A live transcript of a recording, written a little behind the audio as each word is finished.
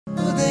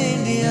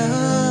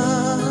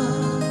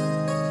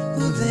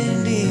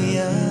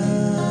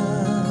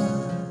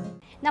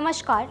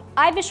Namaskar,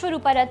 I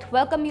Vishwarupa Rath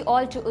welcome you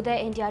all to Uday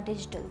India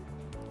Digital.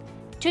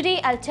 Today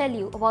I'll tell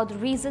you about the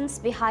reasons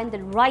behind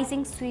the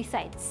rising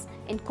suicides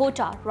in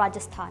Kota,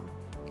 Rajasthan.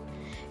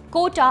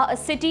 Kota, a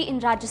city in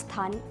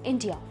Rajasthan,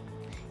 India,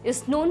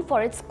 is known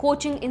for its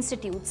coaching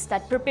institutes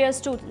that prepare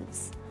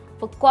students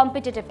for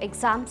competitive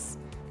exams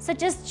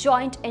such as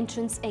Joint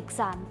Entrance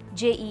Exam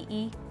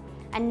 (JEE)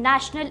 and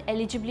National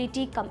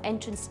Eligibility Cum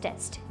Entrance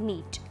Test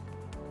 (NEET).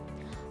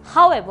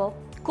 However,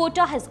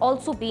 Kota has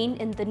also been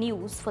in the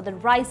news for the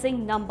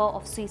rising number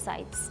of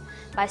suicides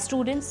by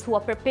students who are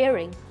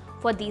preparing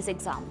for these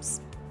exams.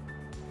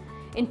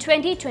 In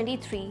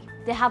 2023,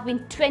 there have been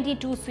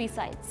 22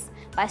 suicides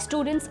by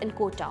students in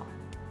Kota,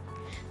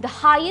 the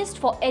highest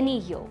for any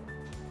year.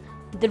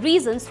 The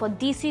reasons for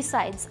these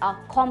suicides are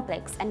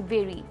complex and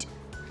varied,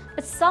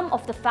 but some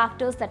of the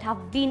factors that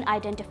have been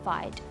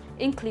identified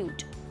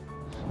include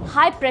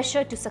high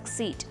pressure to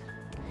succeed.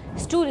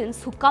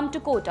 Students who come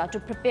to Kota to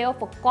prepare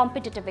for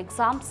competitive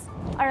exams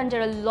are under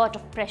a lot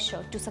of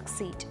pressure to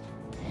succeed.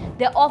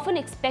 They are often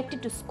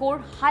expected to score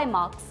high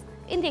marks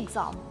in the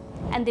exam,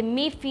 and they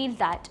may feel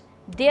that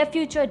their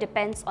future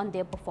depends on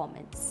their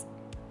performance.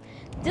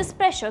 This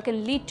pressure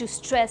can lead to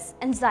stress,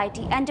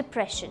 anxiety, and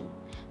depression,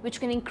 which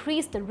can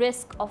increase the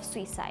risk of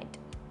suicide.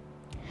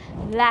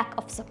 Lack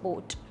of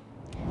support.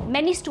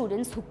 Many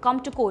students who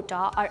come to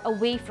Kota are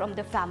away from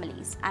their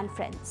families and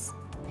friends.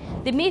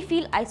 They may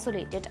feel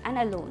isolated and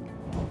alone,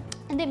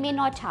 and they may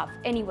not have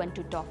anyone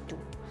to talk to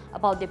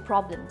about their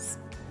problems.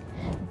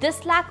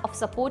 This lack of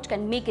support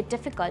can make it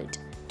difficult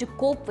to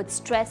cope with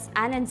stress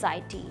and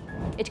anxiety.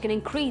 It can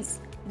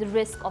increase the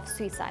risk of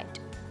suicide.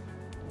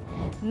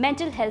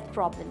 Mental health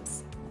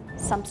problems.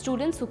 Some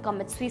students who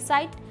commit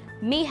suicide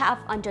may have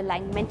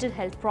underlying mental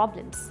health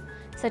problems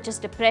such as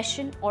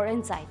depression or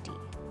anxiety.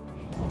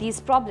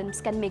 These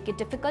problems can make it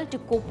difficult to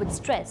cope with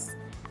stress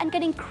and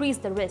can increase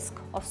the risk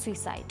of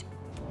suicide.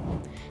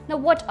 Now,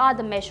 what are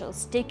the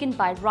measures taken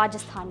by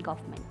Rajasthan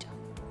government?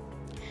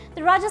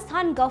 The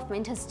Rajasthan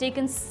government has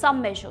taken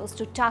some measures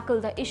to tackle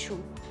the issue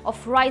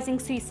of rising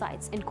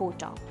suicides in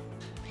Kota.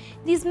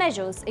 These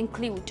measures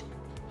include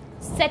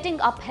setting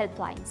up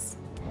helplines.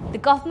 The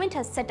government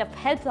has set up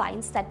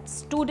helplines that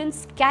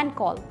students can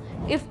call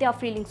if they are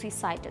feeling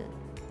suicidal.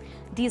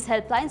 These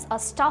helplines are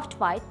staffed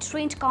by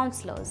trained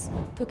counselors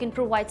who can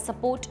provide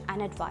support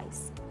and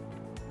advice.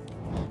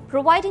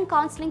 Providing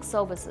counseling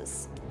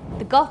services.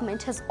 The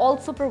government has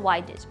also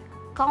provided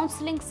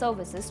counseling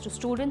services to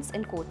students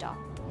in Kota.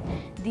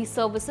 These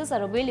services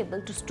are available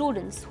to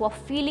students who are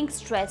feeling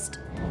stressed,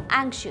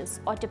 anxious,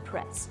 or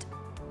depressed.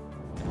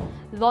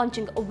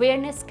 Launching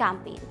awareness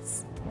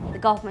campaigns. The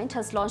government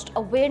has launched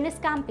awareness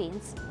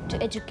campaigns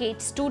to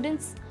educate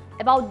students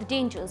about the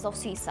dangers of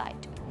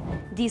suicide.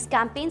 These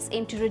campaigns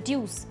aim to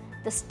reduce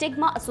the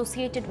stigma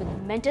associated with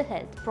mental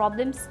health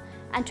problems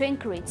and to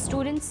encourage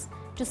students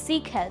to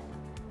seek help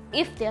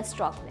if they are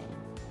struggling.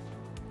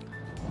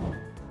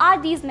 Are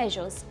these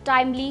measures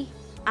timely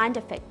and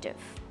effective?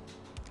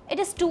 It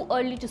is too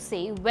early to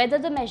say whether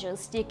the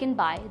measures taken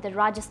by the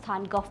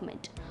Rajasthan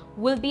government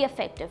will be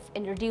effective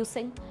in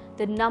reducing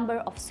the number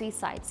of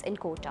suicides in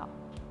Kota.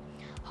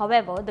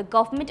 However, the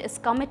government is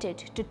committed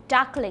to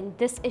tackling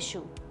this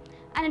issue,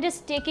 and it is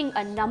taking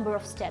a number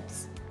of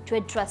steps to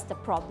address the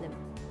problem.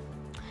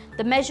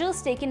 The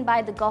measures taken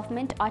by the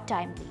government are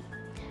timely,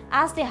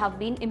 as they have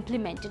been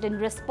implemented in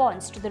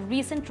response to the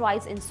recent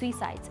rise in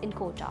suicides in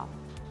Kota.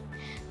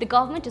 The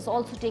government is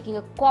also taking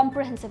a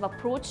comprehensive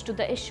approach to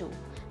the issue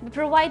by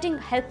providing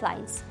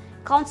helplines,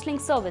 counseling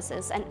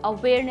services, and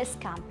awareness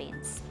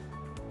campaigns.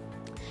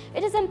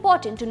 It is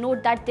important to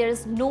note that there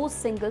is no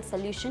single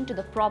solution to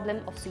the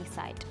problem of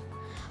suicide.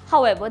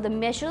 However, the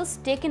measures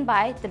taken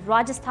by the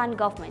Rajasthan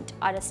government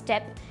are a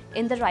step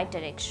in the right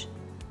direction.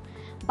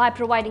 By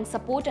providing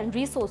support and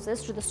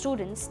resources to the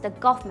students, the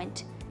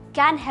government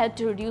can help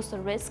to reduce the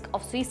risk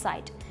of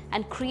suicide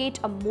and create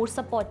a more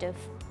supportive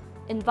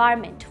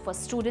environment for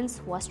students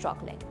who are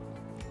struggling.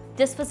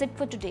 This was it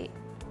for today.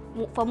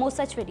 For more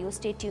such videos,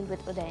 stay tuned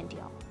with Uday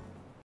India.